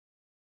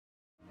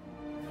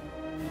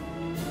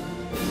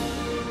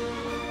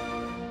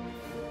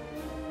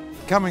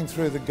coming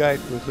through the gate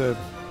was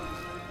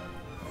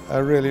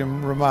a really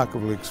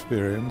remarkable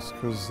experience,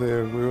 because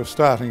we were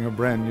starting a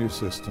brand new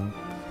system,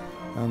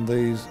 and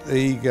these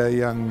eager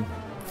young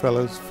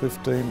fellas,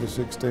 15 to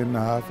 16 and a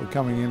half, were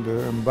coming in to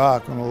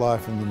embark on a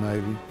life in the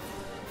Navy.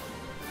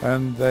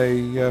 And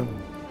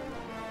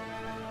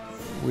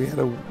we had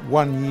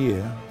 1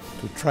 year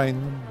to train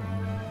them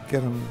and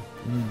get them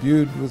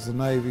imbued with the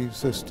Navy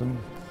system,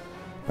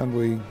 and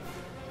we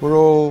were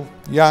all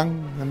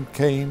young and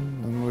keen,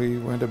 and we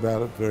went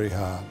about it very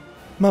hard.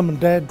 Mum and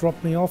Dad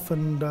dropped me off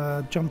and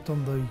we jumped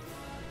on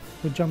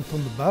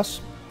the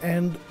bus,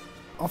 and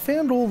I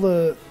found all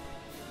the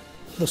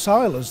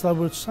sailors. They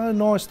were so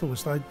nice to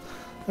us. They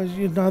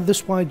you know,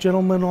 this way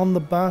gentlemen on the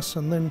bus,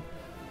 and then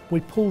we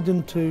pulled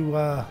into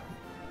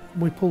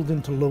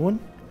Leeuwin,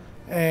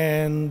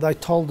 and they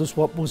told us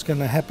what was going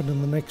to happen in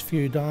the next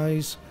few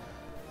days.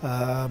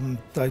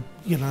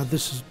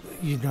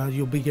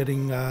 You'll be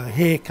getting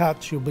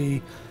haircuts, you'll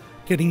be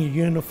getting your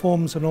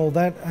uniforms and all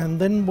that. And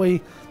then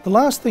the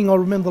last thing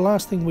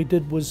we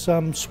did was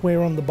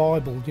swear on the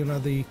Bible.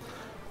 We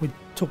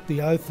took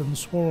the oath and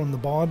swore on the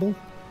Bible.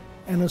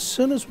 And as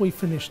soon as we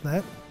finished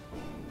that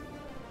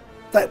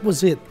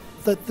was it.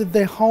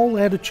 Their whole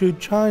attitude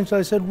changed.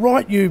 They said,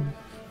 "Right, you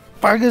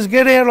buggers,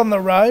 get out on the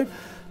road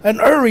and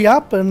hurry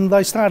up." And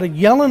they started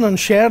yelling and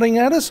shouting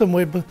at us, and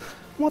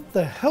what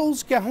the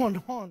hell's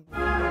going on?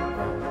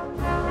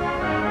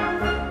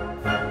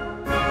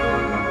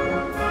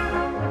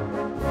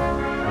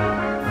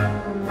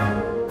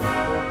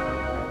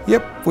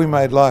 Yep, we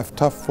made life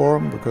tough for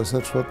them, because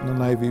that's what the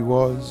Navy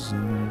was,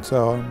 and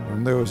so on.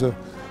 And there was a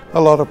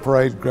lot of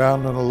parade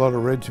ground and a lot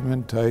of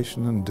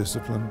regimentation and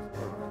discipline.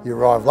 You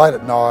arrived late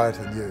at night,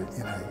 and you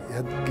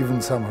had given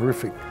some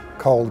horrific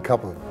cold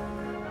cup of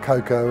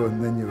cocoa,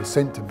 and then you were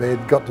sent to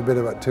bed, got to bed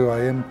about 2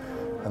 a.m,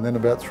 and then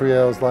about 3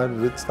 hours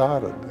later it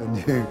started, and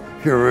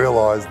you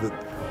realised that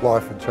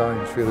life had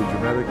changed fairly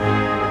dramatically.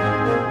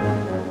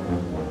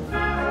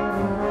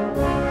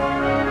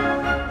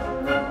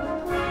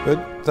 But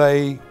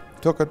they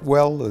took it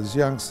well, as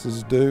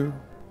youngsters do,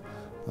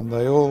 and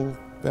they all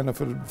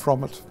benefited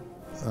from it.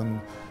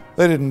 And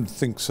they didn't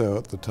think so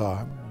at the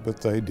time,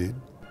 but they did,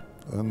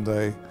 and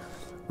they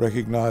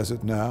recognise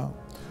it now.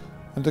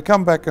 And to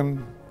come back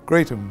and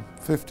greet them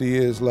 50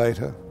 years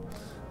later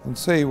and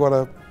see what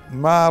a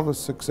marvellous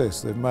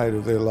success they've made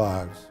of their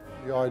lives.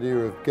 The idea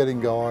of getting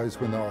guys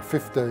when they were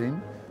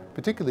 15,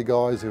 particularly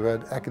guys who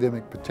had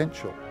academic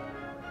potential,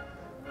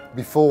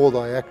 before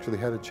they actually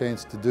had a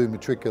chance to do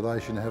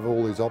matriculation, have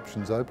all these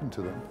options open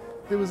to them,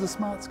 it was a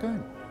smart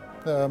scheme.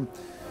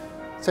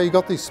 So you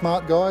got these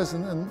smart guys,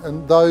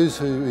 and those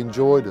who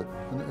enjoyed it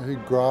and who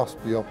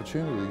grasped the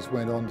opportunities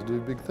went on to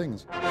do big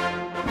things.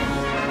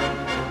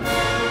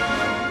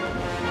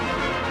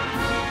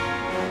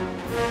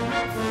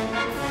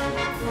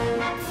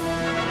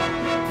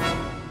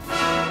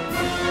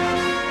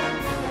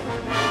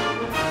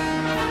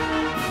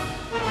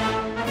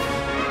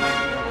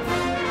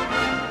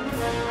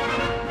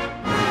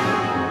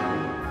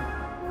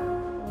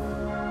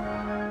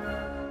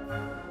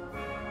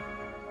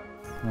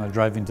 When I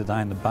drove in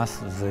today in the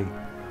bus, it was the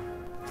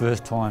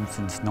first time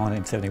since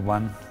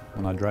 1971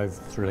 when I drove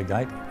through the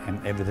gate,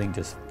 and everything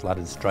just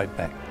flooded straight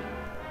back.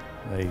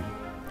 The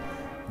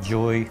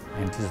joy,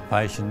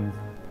 anticipation,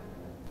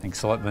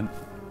 excitement,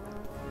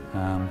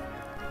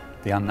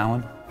 the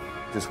unknown.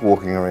 Just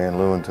walking around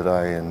Leeuwin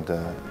today, and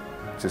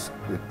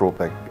it brought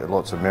back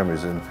lots of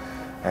memories, and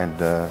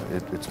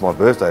it's my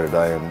birthday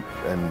today,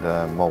 and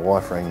my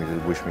wife rang me to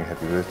wish me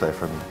happy birthday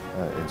from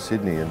in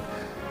Sydney, and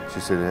she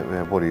said,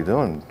 "What are you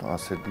doing?" I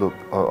said, "Look,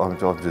 I'm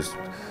just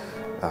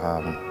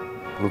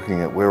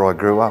looking at where I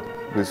grew up.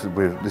 This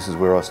is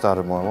where I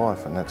started my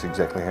life," and that's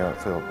exactly how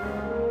it felt.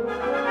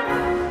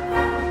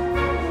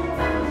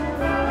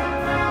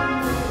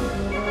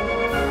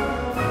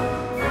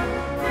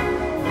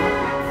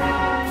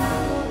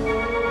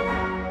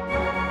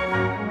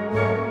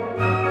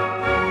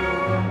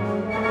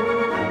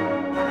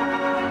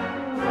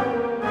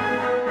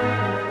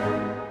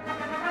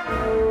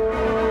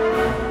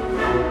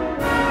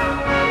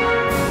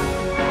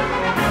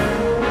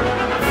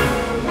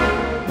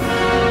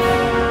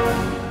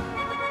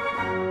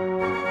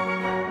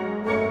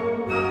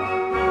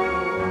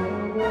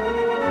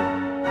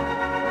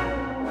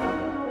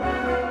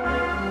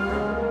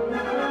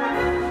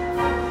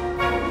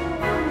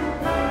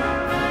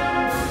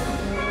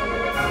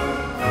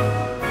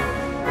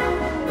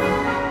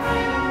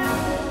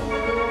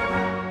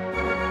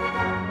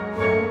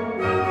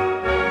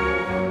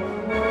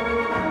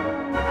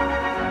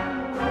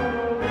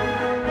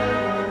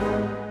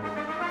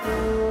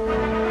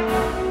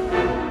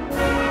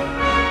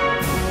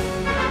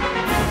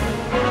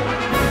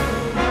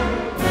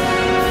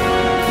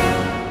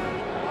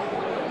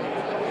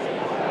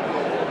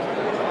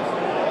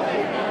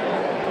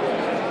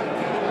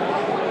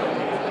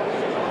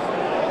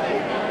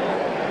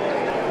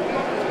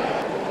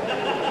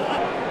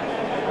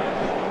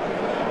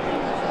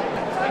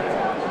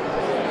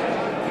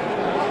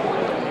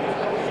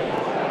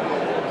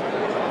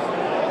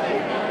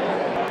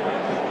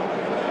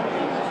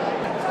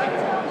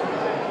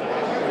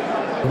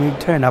 we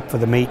turned up for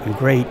the meet and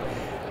greet,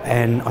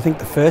 and I think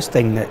the first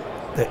thing that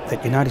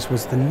you noticed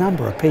was the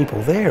number of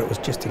people there. It was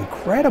just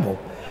incredible.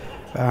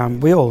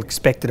 We all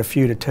expected a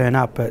few to turn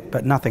up,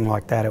 but nothing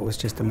like that. It was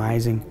just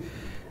amazing.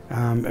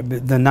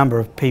 The number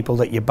of people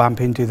that you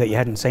bump into that you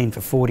hadn't seen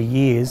for 40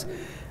 years,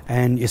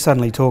 and you're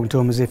suddenly talking to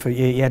them as if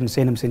you hadn't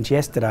seen them since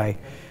yesterday.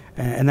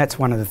 And that's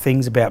one of the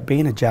things about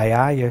being a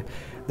JR.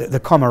 The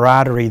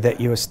camaraderie that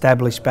you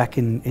established back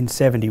in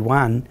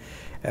 71,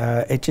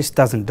 it just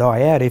doesn't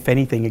die out. If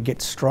anything, it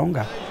gets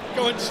stronger.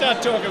 Go on,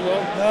 start talking,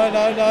 Will.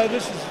 No.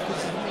 This is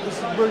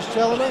Bruce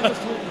Challoner,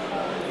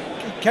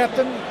 Mr.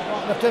 Captain,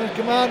 Lieutenant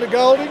Commander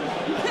Golding.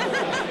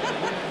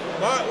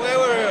 Right, where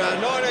were we?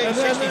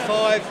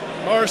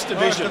 1965 Morris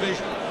Division.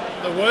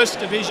 The worst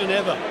division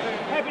ever.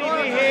 Happy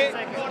to be here,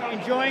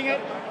 enjoying it.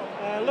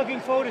 Looking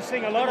forward to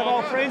seeing a lot of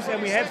old friends,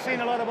 and we have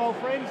seen a lot of old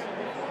friends.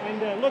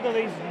 And look at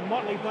these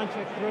motley bunch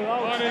of crew.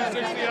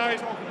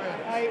 1968.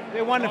 Hey,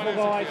 they're wonderful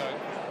guys.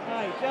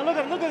 Hey, now look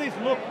at this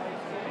look.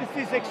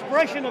 This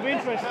expression of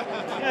interest.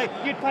 You know,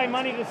 you'd pay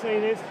money to see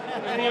this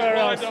anywhere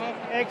else.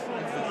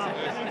 Excellent stuff.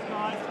 Thanks,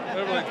 guys.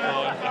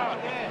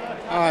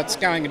 Oh, it's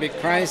going a bit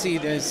crazy.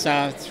 There's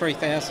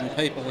 3,000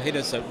 people hit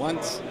us at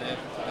once.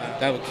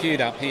 They were queued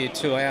up here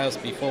 2 hours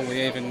before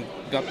we even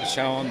got the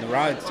show on the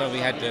road, so we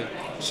had to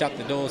shut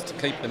the doors to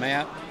keep them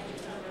out.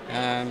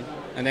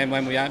 And then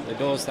when we opened the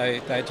doors,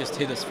 they just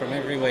hit us from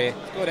everywhere.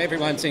 Good,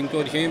 everyone's in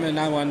good humour.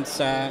 No one's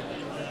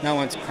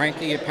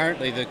cranky.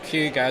 Apparently, the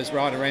queue goes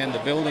right around the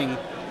building,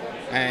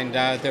 and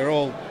they're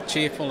all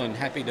cheerful and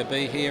happy to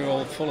be here,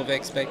 all full of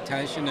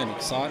expectation and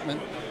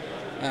excitement.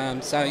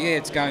 So yeah,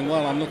 it's going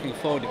well. I'm looking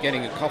forward to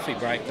getting a coffee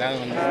break though.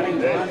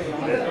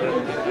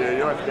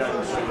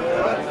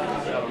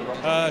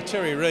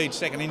 Terry Reid,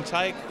 second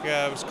intake.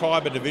 It was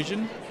Khyber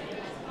Division,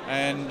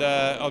 and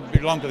I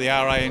belong to the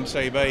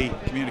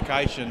RANCB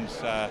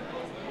Communications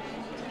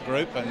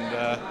group,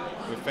 and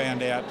we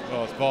found out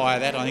via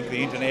that, I think,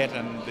 the internet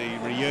and the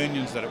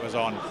reunions that it was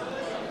on,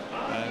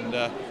 and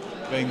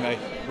being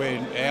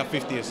when our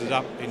 50th is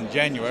up in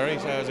January,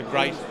 so it was a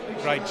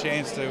great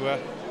chance to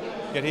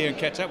get here and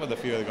catch up with a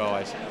few of the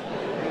guys.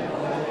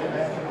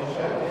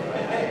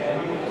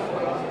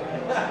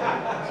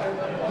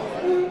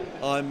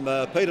 I'm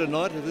Peter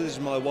Knight, and this is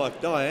my wife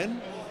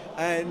Diane,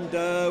 and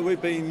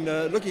we've been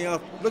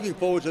looking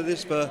forward to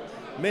this for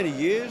many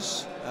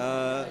years,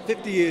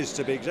 50 years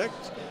to be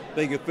exact,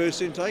 being a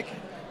first intake,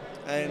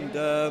 and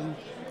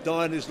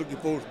Diane is looking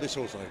forward to this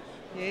also.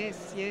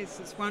 Yes,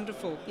 it's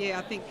wonderful. Yeah,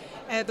 I think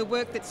the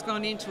work that's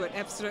gone into it,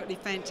 absolutely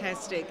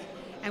fantastic.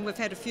 And we've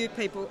had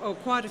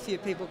quite a few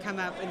people come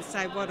up and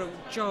say what a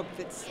job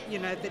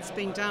that's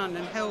been done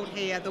and held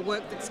here, the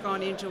work that's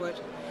gone into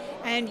it.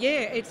 And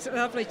yeah, it's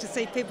lovely to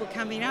see people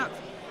coming up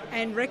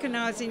and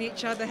recognising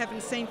each other,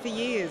 haven't seen for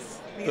years.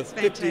 I think it's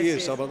fantastic. 50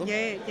 years, some of them.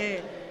 Yeah,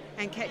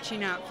 and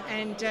catching up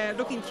and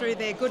looking through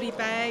their goodie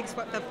bags,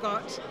 what they've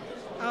got.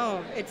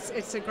 Oh,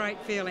 it's a great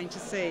feeling to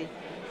see.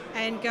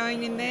 And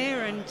going in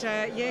there and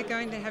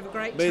going to have a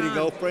great time. Meeting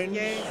old friends.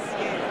 Yes,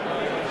 yeah.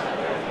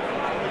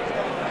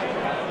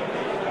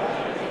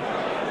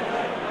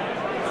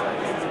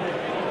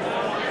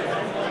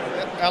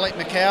 Alec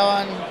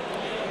McCowan.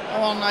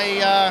 I'm on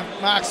the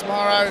Marks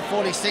Morrow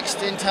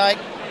 46th intake,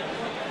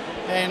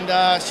 and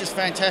it's just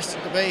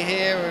fantastic to be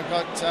here. We've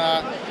got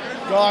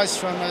guys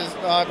from,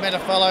 I met a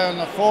fellow on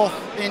the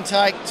 4th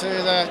intake to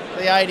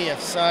the 80th,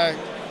 so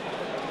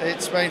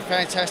it's been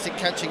fantastic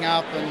catching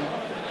up and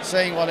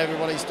seeing what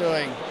everybody's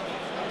doing.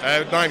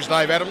 Name's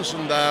Dave Adams,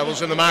 and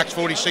was in the Marks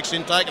 46th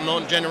intake in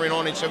January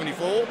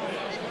 1974.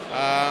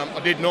 I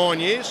did 9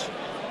 years,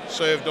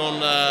 served on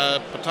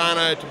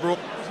Patano, Tobruk,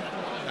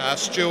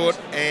 Stewart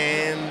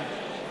and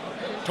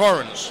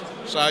Torrens.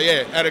 So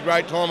yeah, had a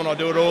great time, and I'll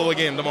do it all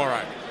again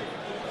tomorrow.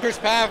 Chris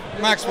Pav,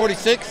 Marks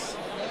 46.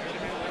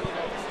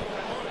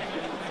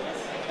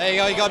 There you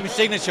go, you got my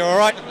signature, all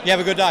right? You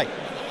have a good day.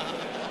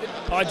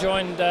 I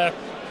joined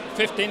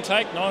 5th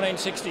intake,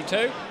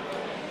 1962,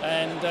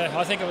 and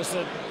I think it was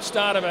the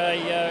start of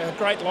a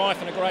great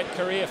life and a great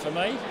career for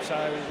me. So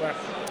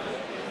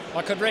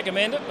I could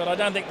recommend it, but I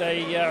don't think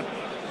the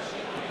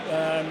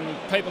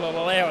people will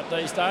allow it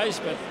these days,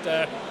 but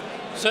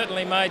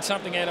certainly made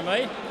something out of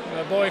me.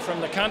 A boy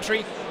from the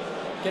country,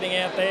 getting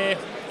out there,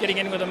 getting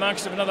in with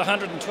amongst another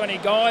 120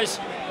 guys,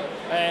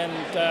 and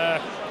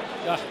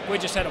we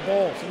just had a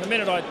ball. From the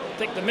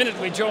minute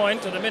we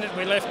joined to the minute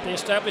we left the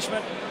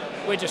establishment,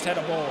 we just had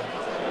a ball.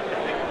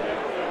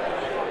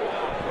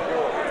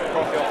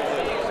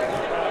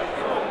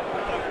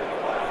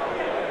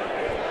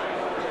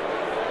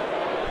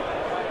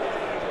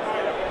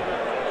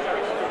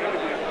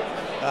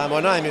 My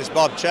name is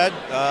Bob Chadd.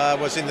 I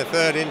was in the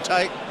 3rd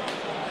intake,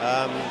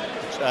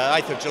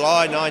 8th of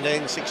July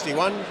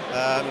 1961.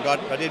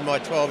 I did my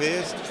 12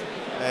 years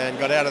and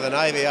got out of the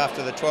Navy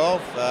after the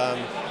 12.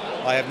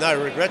 I have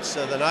no regrets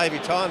of the Navy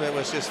time. It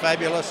was just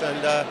fabulous, and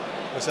it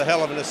was a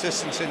hell of an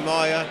assistance in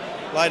my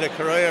later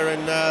career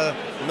in the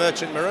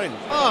Merchant Marine.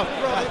 Oh,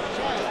 right.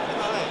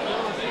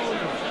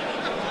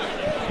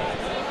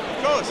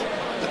 Of course.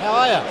 How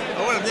are you?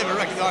 I would have never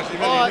recognised you.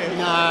 No,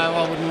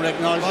 I wouldn't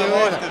recognise you My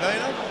wife, either.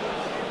 Davina.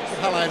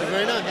 Hello,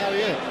 Davina. How are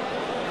you?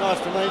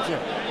 Nice to meet you.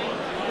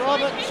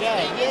 Robert J.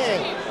 Yeah.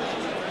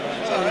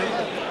 Sorry.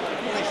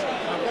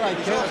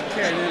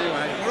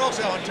 We're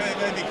also on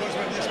TV because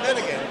we've just met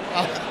again.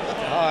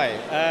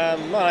 Hi,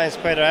 my name's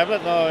Peter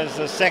Ablett. I was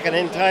the second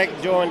intake,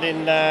 joined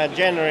in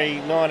January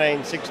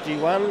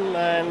 1961,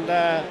 and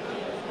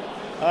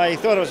I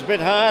thought it was a bit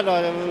hard.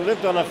 I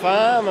lived on a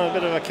farm, a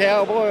bit of a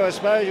cowboy, I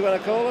suppose you want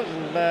to call it,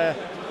 and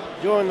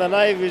joining the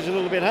Navy was a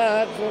little bit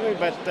hard for me,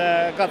 but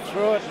got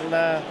through it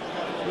and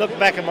looked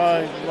back at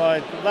my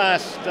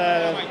last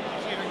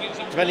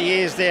 20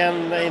 years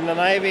down in the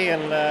Navy,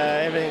 and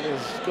everything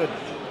was good.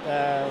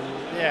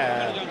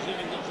 Yeah,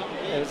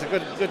 it was a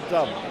good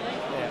job.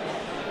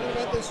 What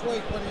about this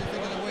week? What do you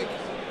think of the week?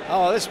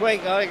 Oh, this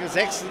week I think it's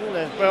excellent.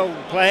 It's well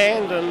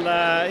planned, and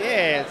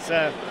yeah, it's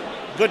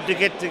good to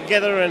get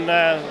together, and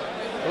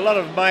a lot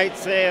of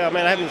mates there. I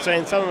mean, I haven't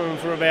seen some of them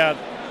for about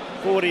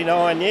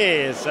 49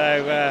 years,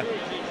 so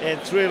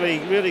it's really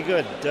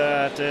good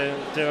to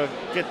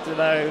get to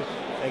know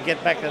and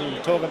get back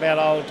and talk about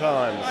old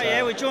times. Oh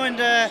yeah, we joined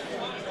the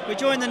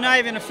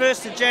Navy on the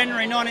 1st of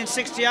January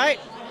 1968.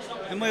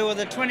 And we were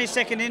the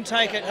 22nd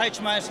intake at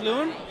Hmas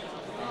Leeuwin.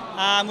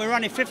 We were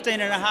only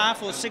 15 and a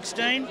half or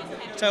 16,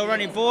 so we were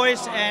only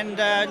boys, and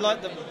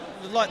like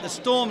the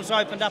storms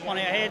opened up on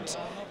our heads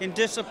in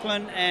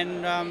discipline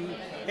and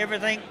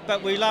everything,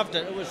 but we loved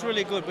it. It was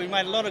really good. We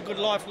made a lot of good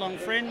lifelong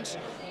friends,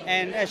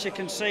 and as you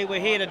can see,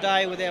 we're here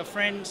today with our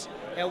friends,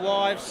 our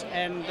wives,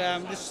 and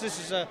this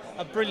is a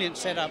brilliant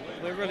setup.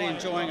 We're really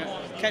enjoying it,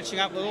 catching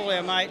up with all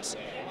our mates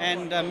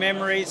and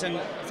memories and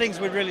things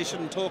we really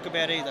shouldn't talk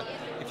about either,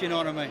 if you know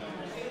what I mean.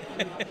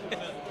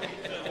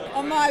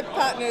 Well, my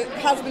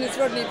husband is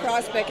Rodney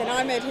Pricebeck, and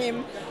I met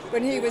him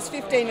when he was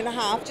 15 and a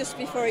half, just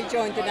before he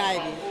joined the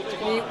Navy.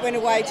 And he went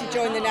away to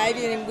join the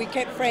Navy, and we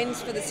kept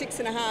friends for the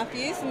 6.5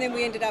 years, and then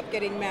we ended up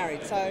getting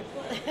married. So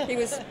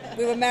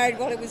we were married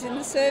while he was in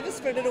the service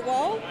for a little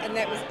while, and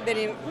then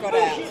he got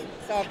out.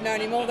 So I've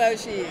known him all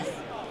those years.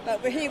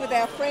 But we're here with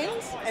our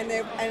friends and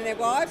their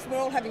wives. We're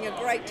all having a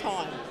great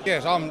time.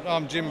 Yes,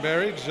 I'm Jim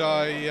Berridge.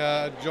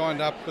 I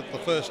joined up with the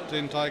first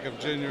intake of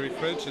junior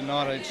recruits in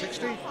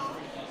 1960.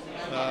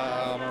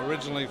 I'm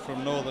originally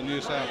from northern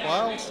New South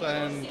Wales,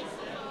 and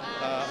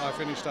I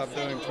finished up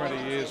doing 20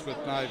 years with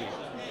Navy.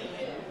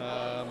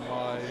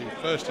 My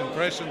first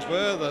impressions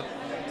were that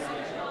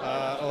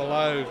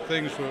although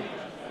things were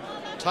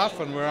tough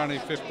and we're only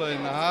 15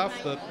 and a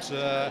half, that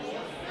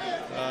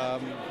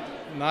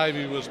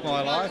Navy was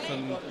my life,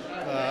 and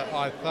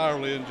I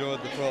thoroughly enjoyed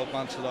the 12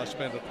 months that I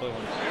spent at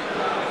Leeuwin.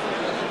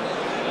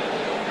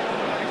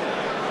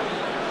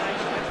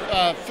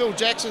 Phil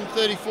Jackson,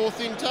 34th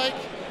intake.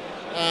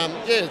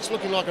 Yeah, it's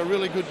looking like a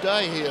really good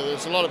day here.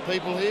 There's a lot of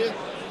people here,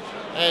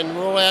 and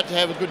we're all out to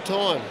have a good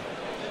time.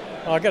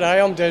 G'day,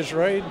 I'm Des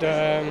Reid.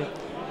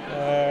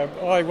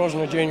 I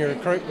wasn't a junior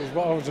recruit,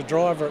 I was a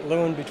driver at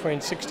Leeuwin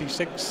between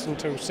 66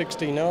 until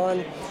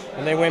 69,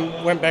 and then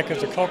went back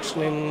as a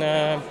coxswain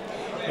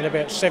in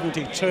about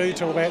 72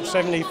 till about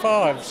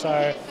 75.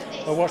 So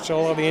I watched a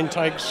lot of the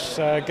intakes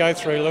go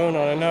through Leeuwin,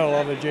 and I know a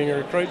lot of the junior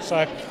recruits, so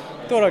I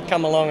thought I'd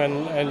come along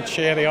and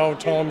share the old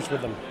times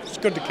with them. It's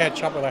good to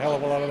catch up with a hell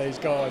of a lot of these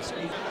guys.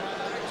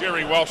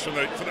 Jerry Walsh for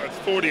the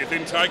 40th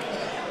intake,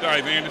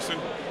 Dave Anderson.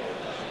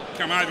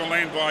 Come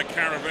overland by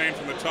caravan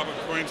from the top of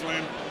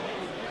Queensland.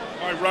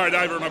 I rode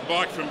over on a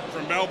bike from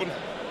Melbourne.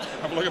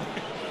 Have a look at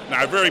me.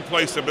 No, very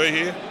pleased to be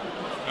here.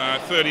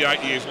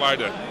 38 years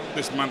later,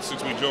 this month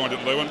since we joined at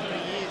Leeuwin.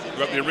 We've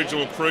got the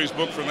original cruise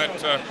book from that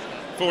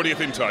 40th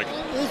intake.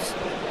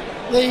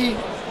 The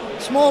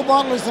small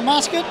bottle is the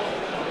musket.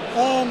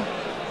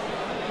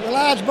 The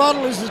large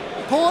bottle is the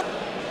port.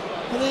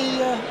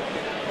 The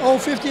all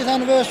 50th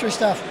anniversary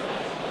stuff.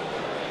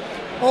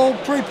 All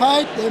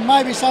prepaid. There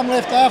may be some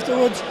left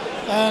afterwards.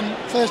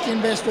 First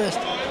in, best dressed.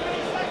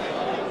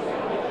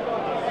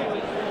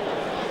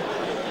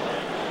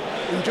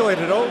 Enjoyed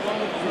it all.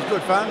 It was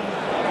good fun.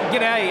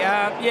 G'day.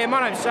 Yeah,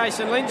 my name's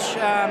Jason Lynch.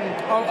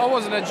 I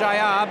wasn't a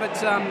JR,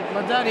 but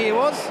my dad here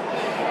was.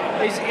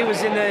 He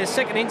was in the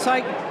second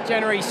intake,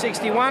 January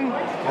 61.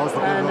 I was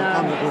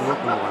I'm the good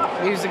looking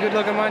one. He was the good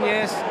looking one,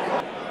 yes.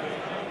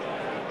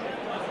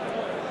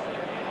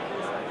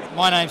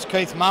 My name's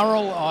Keith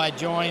Murrell. I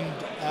joined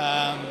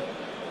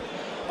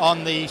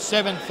on the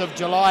 7th of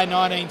July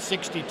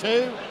 1962.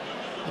 It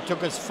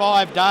took us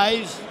 5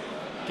 days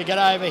to get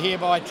over here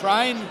by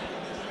train,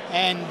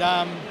 and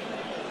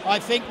I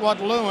think what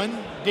Leeuwin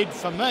did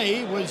for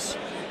me was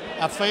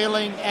a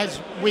feeling, as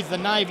with the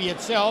Navy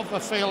itself, a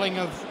feeling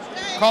of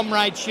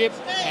comradeship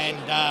and,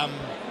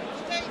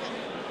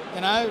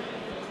 you know,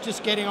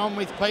 just getting on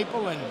with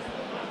people, and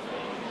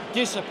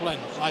discipline,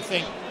 I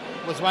think,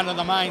 was one of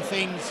the main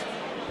things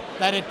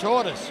that it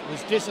taught us,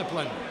 was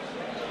discipline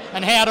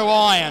and how to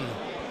iron.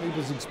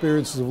 People's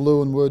experiences of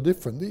Leeuwin were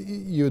different.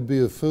 You would be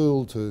a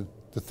fool to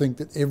think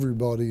that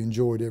everybody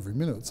enjoyed every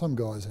minute. Some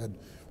guys had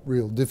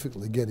real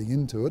difficulty getting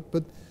into it,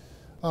 but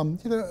You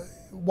know,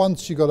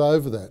 once you got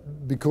over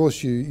that,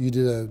 because you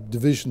did a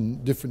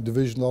division, different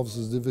divisional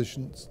officers,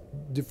 divisions,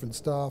 different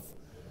staff,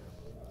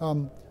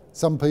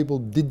 some people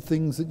did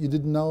things that you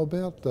didn't know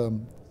about.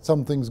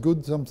 Some things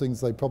good, some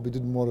things they probably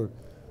didn't want to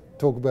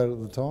talk about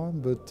at the time.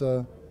 But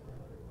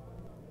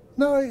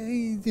no,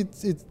 you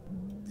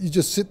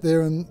just sit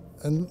there and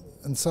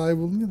say,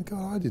 well, you know,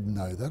 God, I didn't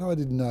know that. I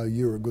didn't know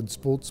you were a good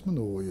sportsman,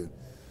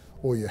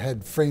 or you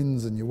had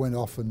friends and you went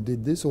off and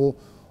did this, or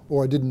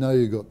I didn't know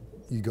you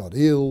got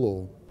ill,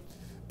 or.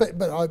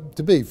 But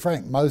to be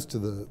frank, most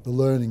of the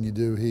learning you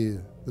do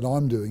here, that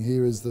I'm doing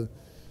here, is the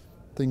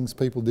things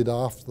people did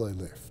after they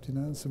left. You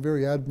know, it's a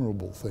very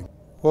admirable thing.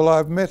 Well,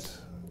 I've met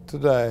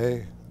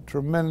today a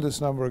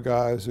tremendous number of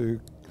guys who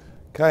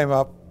came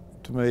up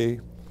to me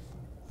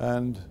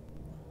and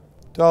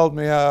told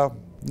me how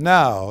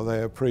now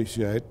they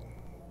appreciate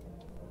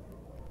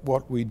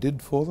what we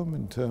did for them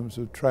in terms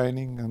of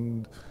training,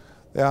 and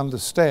they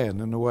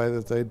understand in a way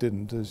that they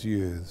didn't as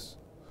youths.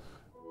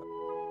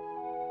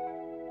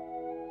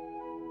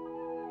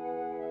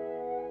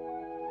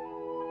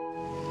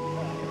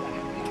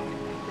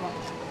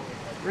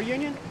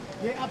 Reunion?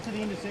 Yeah, up to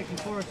the intersection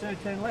for us, so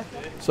turn left.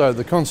 So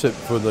the concept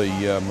for the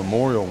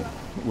memorial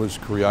was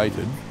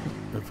created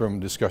from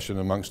discussion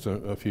amongst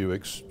a few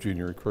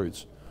ex-junior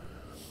recruits.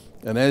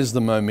 And as the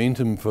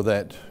momentum for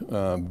that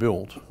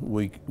built,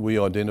 we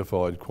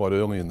identified quite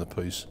early in the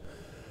piece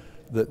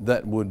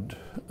that would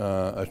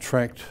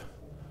attract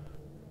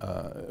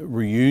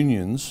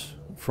reunions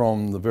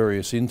from the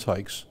various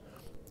intakes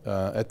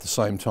at the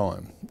same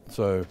time.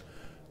 So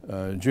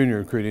junior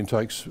recruit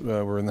intakes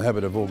were in the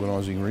habit of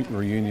organising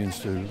reunions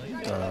to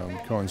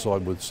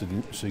coincide with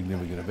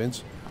significant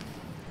events,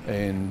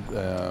 and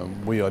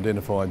we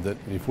identified that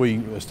if we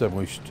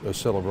established a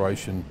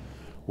celebration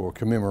or a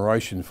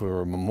commemoration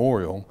for a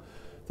memorial,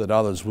 that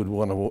others would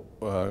want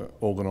to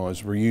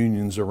organise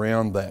reunions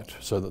around that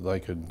so that they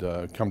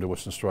could come to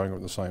Western Australia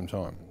at the same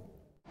time.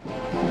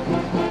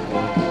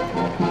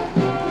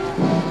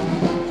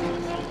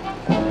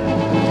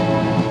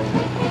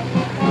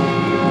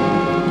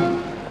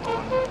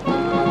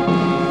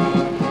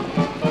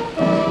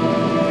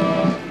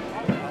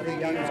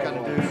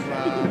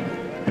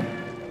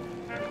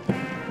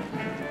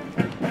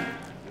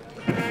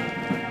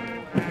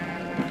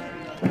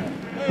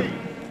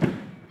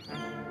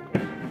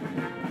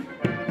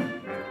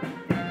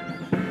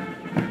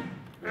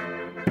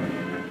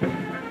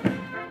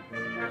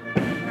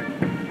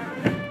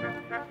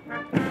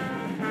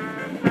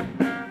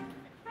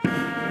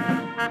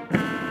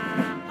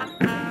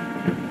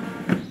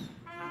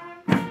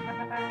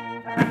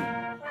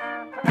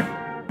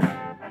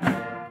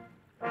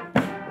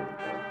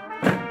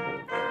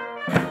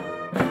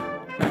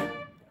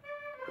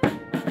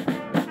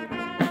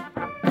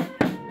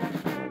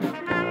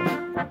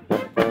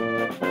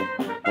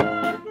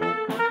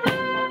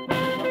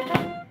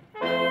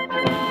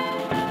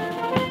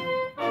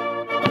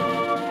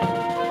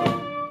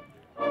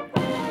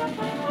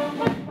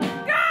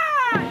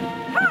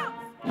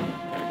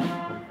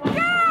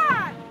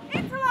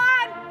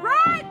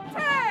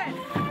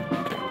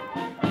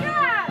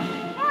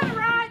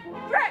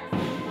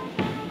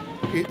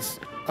 It's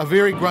a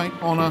very great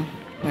honour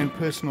and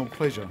personal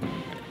pleasure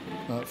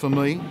for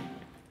me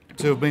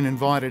to have been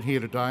invited here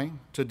today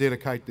to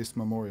dedicate this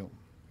memorial.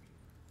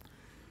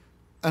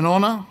 An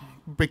honour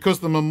because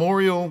the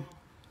memorial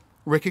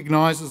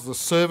recognises the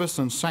service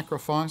and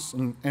sacrifice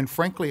and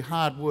frankly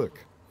hard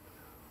work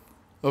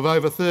of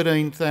over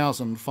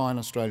 13,000 fine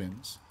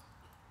Australians.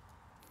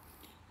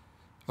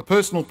 A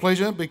personal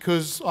pleasure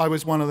because I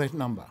was one of that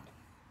number.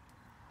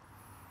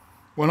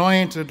 When I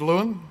entered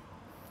Leeuwin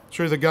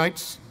through the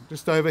gates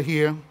just over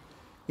here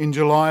in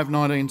July of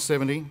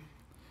 1970,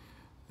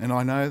 and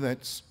I know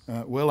that's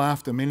well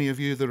after many of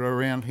you that are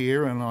around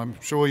here, and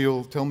I'm sure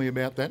you'll tell me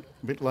about that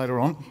a bit later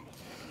on.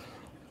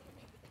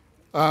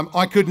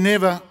 I could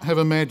never have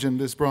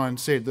imagined, as Brian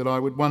said, that I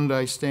would one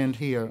day stand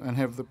here and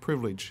have the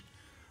privilege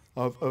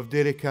of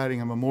dedicating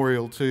a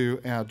memorial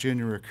to our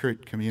junior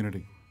recruit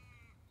community.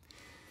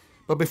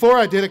 But before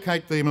I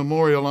dedicate the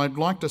memorial, I'd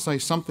like to say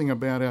something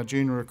about our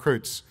junior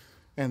recruits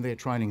and their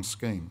training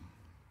scheme.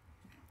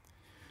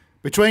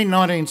 Between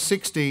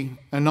 1960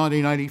 and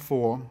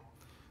 1984,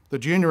 the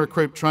junior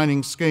recruit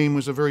training scheme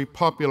was a very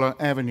popular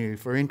avenue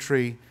for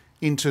entry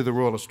into the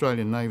Royal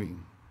Australian Navy.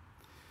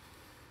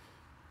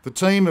 The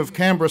team of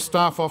Canberra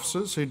staff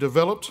officers who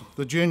developed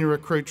the junior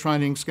recruit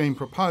training scheme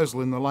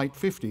proposal in the late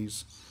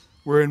 50s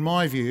were, in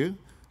my view,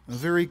 a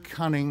very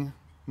cunning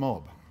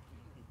mob.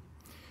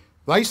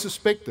 They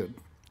suspected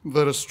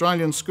that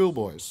Australian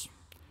schoolboys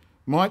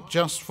might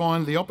just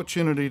find the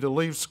opportunity to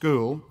leave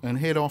school and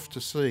head off to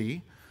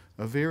sea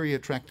a very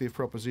attractive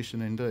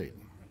proposition indeed.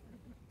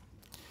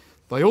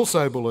 They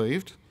also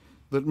believed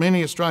that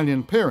many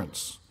Australian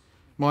parents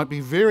might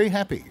be very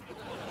happy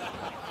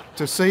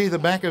to see the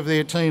back of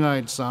their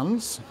teenage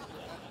sons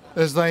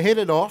as they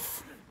headed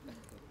off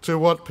to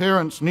what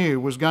parents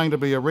knew was going to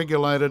be a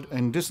regulated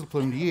and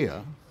disciplined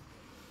year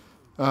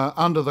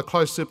under the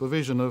close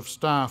supervision of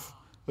staff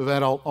of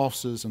adult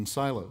officers and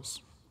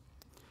sailors.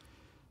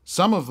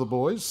 Some of the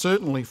boys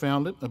certainly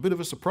found it a bit of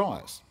a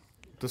surprise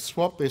to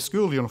swap their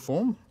school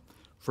uniform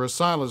for a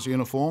sailor's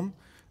uniform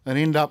and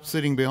end up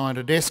sitting behind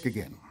a desk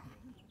again,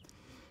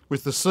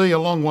 with the sea a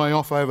long way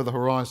off over the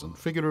horizon,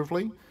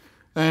 figuratively,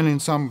 and in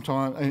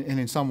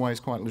some ways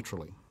quite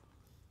literally.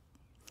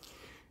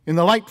 In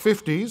the late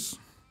 50s,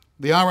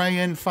 the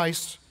RAN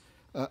faced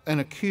an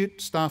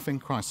acute staffing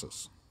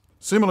crisis,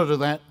 similar to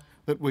that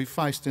we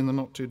faced in the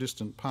not too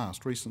distant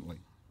past recently.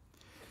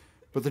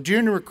 But the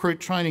junior recruit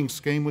training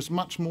scheme was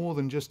much more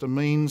than just a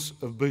means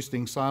of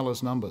boosting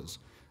sailors' numbers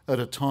at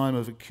a time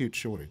of acute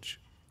shortage.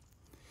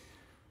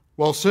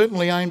 While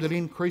certainly aimed at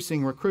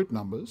increasing recruit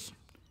numbers,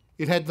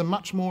 it had the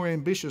much more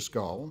ambitious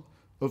goal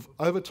of,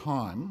 over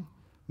time,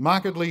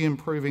 markedly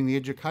improving the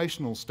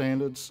educational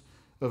standards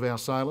of our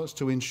sailors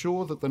to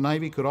ensure that the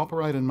Navy could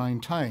operate and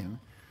maintain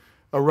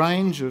a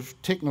range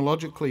of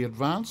technologically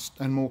advanced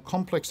and more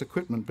complex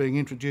equipment being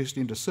introduced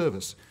into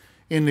service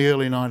in the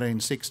early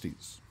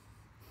 1960s.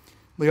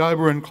 The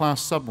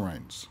Oberon-class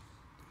submarines,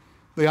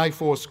 the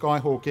A4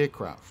 Skyhawk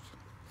aircraft,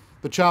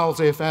 the Charles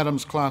F.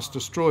 Adams-class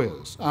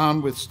destroyers,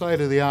 armed with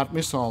state-of-the-art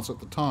missiles at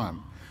the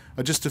time,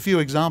 are just a few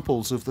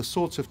examples of the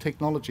sorts of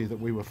technology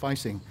that we were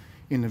facing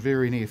in the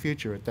very near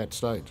future at that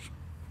stage.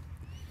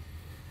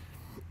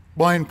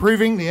 By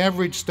improving the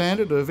average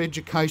standard of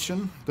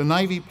education, the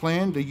Navy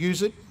planned to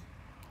use it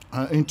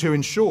and to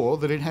ensure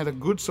that it had a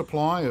good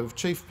supply of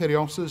chief petty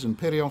officers and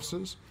petty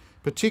officers,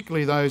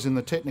 particularly those in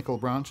the technical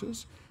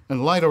branches,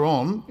 and later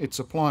on, its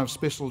supply of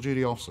special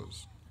duty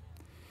officers.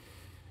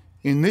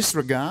 In this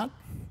regard,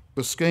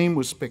 the scheme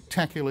was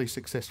spectacularly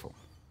successful.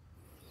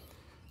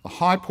 A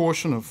high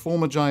portion of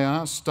former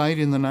JRs stayed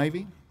in the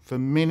Navy for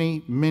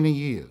many, many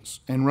years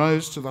and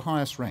rose to the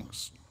highest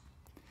ranks.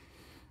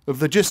 Of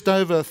the just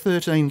over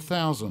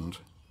 13,000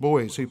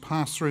 boys who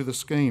passed through the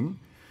scheme,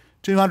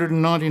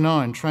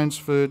 299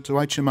 transferred to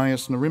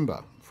HMAS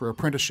Narimba for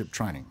apprenticeship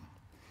training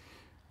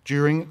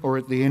during or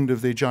at the end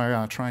of their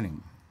JR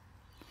training.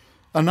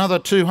 Another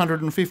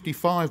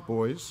 255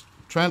 boys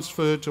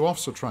transferred to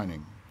officer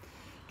training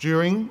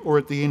during or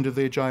at the end of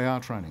their JR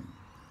training.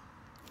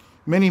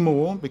 Many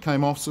more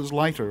became officers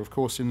later, of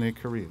course, in their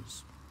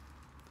careers.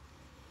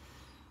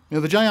 Now,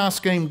 the JR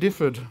scheme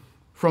differed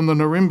from the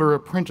Narimba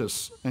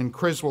apprentice and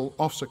Creswell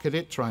officer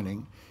cadet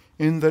training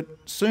in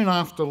that soon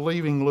after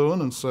leaving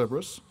Leeuwin and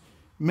Cerberus,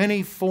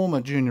 many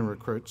former junior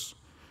recruits,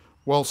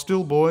 while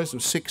still boys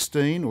of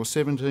 16 or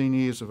 17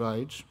 years of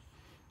age,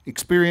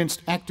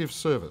 experienced active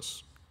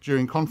service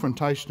during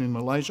confrontation in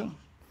Malaysia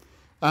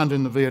and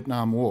in the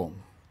Vietnam War.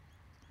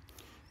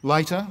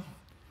 Later,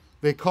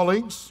 their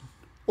colleagues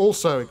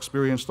also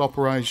experienced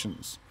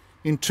operations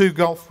in 2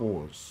 Gulf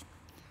Wars,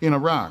 in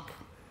Iraq,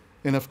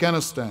 in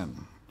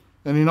Afghanistan,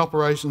 and in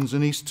operations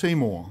in East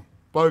Timor,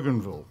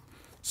 Bougainville,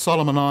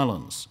 Solomon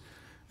Islands,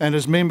 and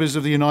as members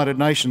of the United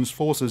Nations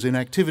forces in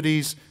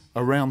activities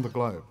around the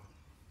globe.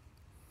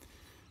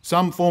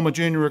 Some former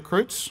junior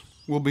recruits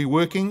will be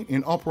working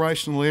in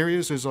operational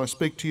areas as I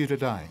speak to you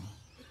today,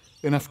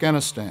 in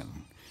Afghanistan,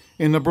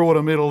 in the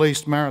broader Middle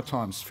East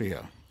maritime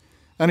sphere,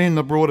 and in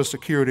the broader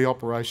security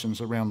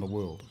operations around the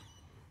world.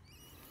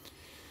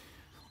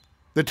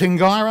 The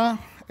Tingara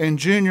and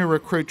junior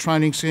recruit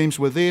training schemes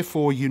were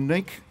therefore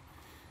unique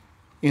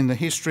in the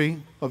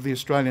history of the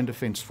Australian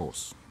Defence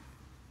Force.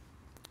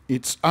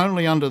 It's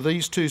only under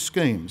these 2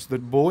 schemes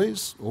that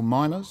boys, or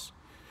minors,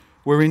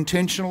 were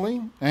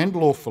intentionally and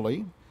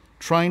lawfully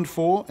trained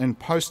for and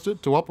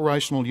posted to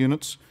operational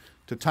units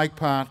to take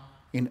part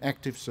in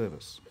active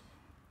service.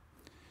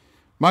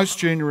 Most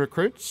junior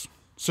recruits,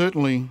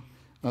 certainly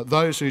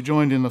those who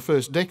joined in the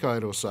first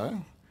decade or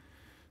so,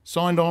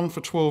 signed on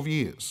for 12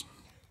 years,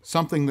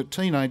 something that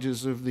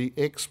teenagers of the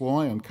X,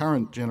 Y and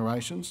current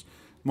generations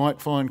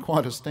might find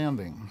quite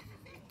astounding.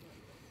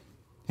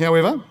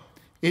 However,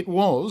 it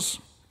was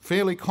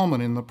fairly common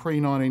in the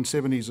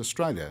pre-1970s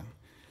Australia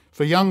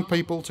for young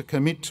people to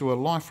commit to a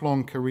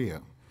lifelong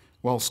career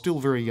while still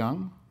very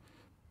young,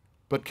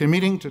 but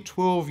committing to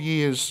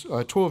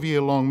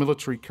 12-year-long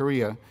military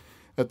career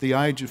at the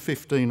age of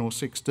 15 or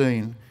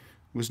 16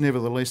 was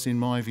nevertheless, in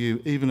my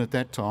view, even at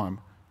that time,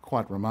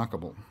 quite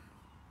remarkable.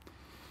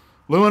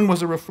 Leeuwin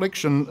was a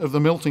reflection of the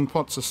melting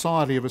pot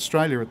society of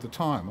Australia at the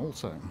time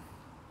also.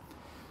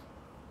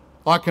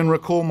 I can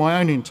recall my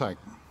own intake,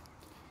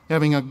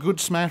 having a good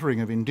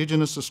smattering of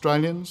Indigenous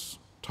Australians,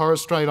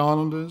 Torres Strait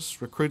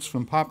Islanders, recruits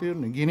from Papua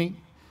New Guinea,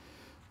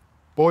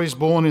 boys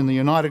born in the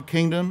United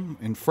Kingdom,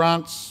 in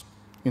France,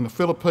 in the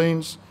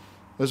Philippines,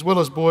 as well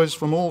as boys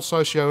from all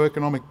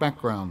socio-economic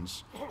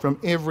backgrounds from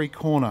every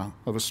corner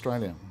of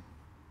Australia.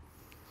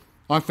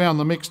 I found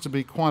the mix to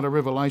be quite a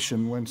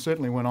revelation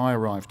certainly when I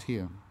arrived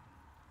here.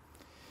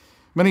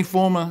 Many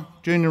former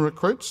junior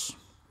recruits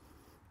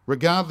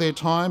regard their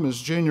time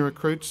as junior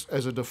recruits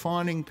as a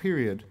defining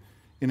period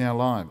in our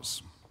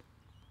lives.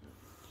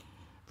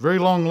 Very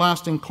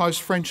long-lasting close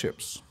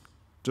friendships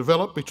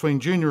developed between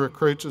junior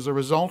recruits as a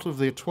result of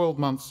their 12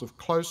 months of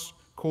close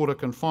quarter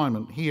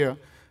confinement here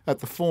at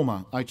the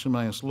former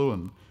HMAS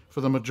Leeuwin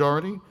for the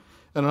majority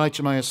and at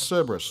HMAS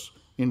Cerberus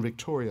in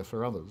Victoria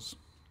for others.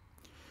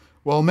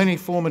 While many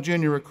former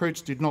junior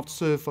recruits did not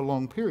serve for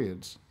long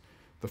periods,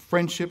 the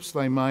friendships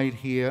they made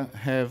here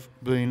have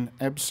been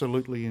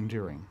absolutely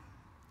enduring.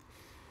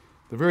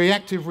 The very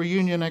active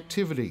reunion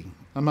activity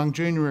among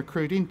junior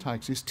recruit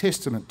intakes is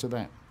testament to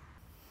that.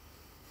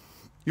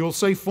 You'll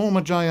see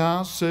former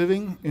JRs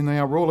serving in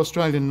our Royal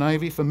Australian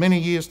Navy for many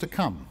years to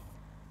come.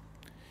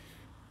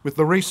 With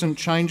the recent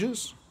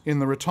changes in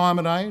the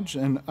retirement age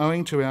and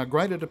owing to our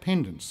greater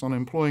dependence on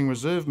employing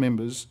reserve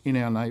members in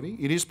our Navy,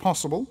 it is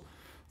possible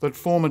that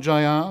former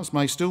JRs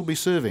may still be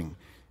serving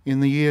in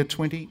the year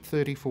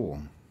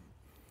 2034.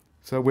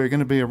 So we're going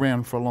to be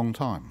around for a long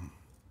time.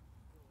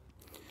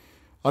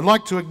 I'd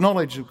like to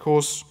acknowledge, of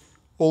course,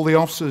 all the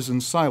officers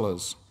and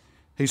sailors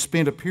who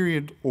spent a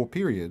period or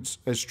periods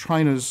as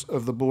trainers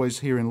of the boys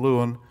here in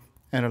Leeuwin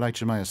and at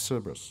HMAS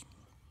Cerberus.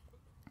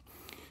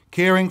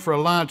 Caring for a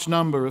large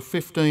number of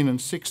 15 and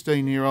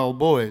 16-year-old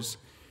boys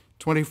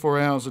 24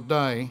 hours a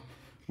day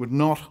would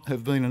not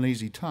have been an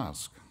easy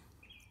task.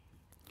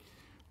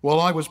 While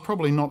I was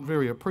probably not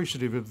very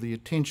appreciative of the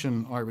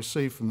attention I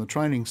received from the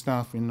training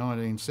staff in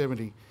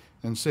 1970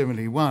 and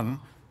 71,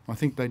 I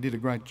think they did a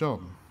great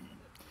job.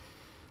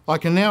 I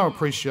can now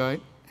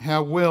appreciate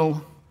how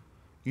well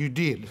you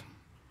did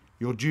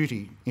your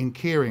duty in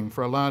caring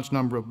for a large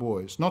number of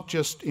boys, not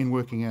just in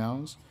working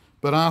hours,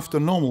 but after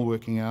normal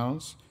working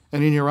hours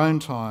and in your own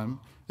time,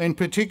 and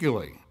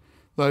particularly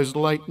those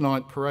late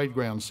night parade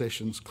ground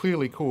sessions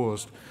clearly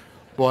caused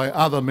by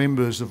other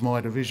members of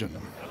my division.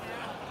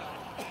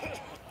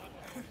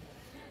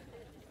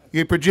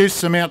 You produced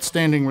some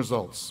outstanding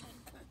results.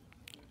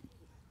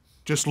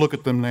 Just look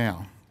at them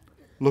now.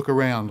 Look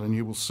around and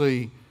you will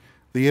see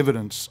the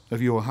evidence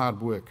of your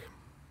hard work.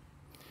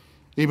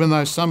 Even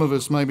though some of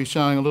us may be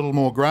showing a little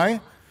more grey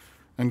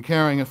and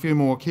carrying a few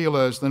more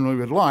kilos than we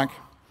would like,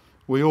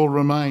 we all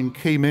remain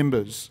key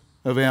members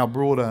of our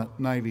broader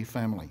Navy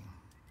family.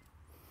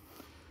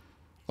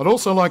 I'd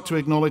also like to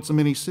acknowledge the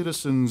many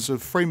citizens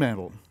of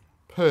Fremantle,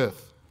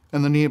 Perth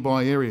and the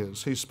nearby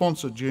areas who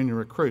sponsored junior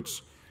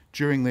recruits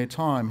during their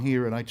time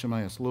here at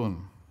HMAS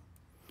Leeuwin.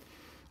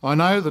 I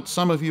know that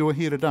some of you are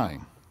here today,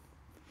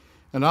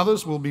 and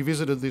others will be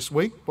visited this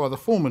week by the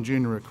former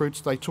junior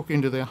recruits they took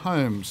into their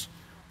homes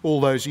all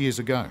those years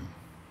ago.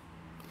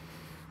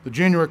 The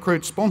Junior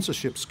Recruit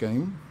Sponsorship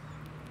Scheme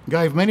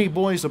gave many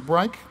boys a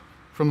break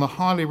from the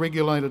highly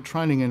regulated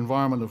training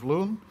environment of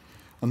Leeuwin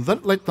and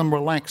that let them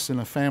relax in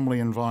a family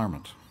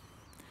environment.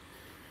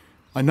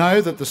 I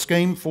know that the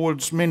scheme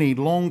forged many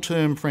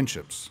long-term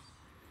friendships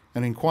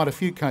and in quite a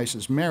few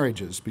cases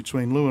marriages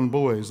between Leeuwin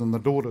boys and the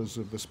daughters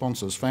of the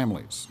sponsors'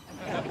 families.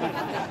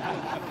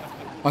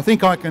 I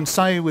think I can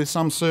say with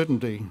some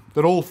certainty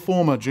that all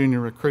former junior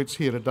recruits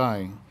here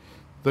today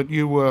that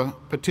you were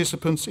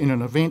participants in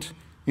an event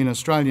in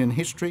Australian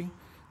history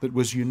that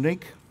was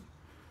unique,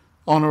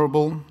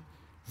 honourable,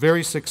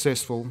 very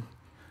successful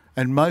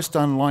and most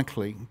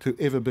unlikely to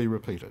ever be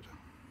repeated.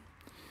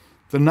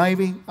 The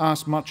Navy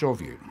asked much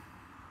of you.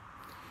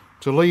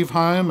 To leave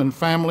home and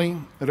family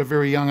at a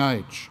very young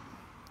age,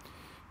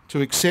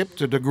 to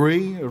accept a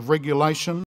degree of regulation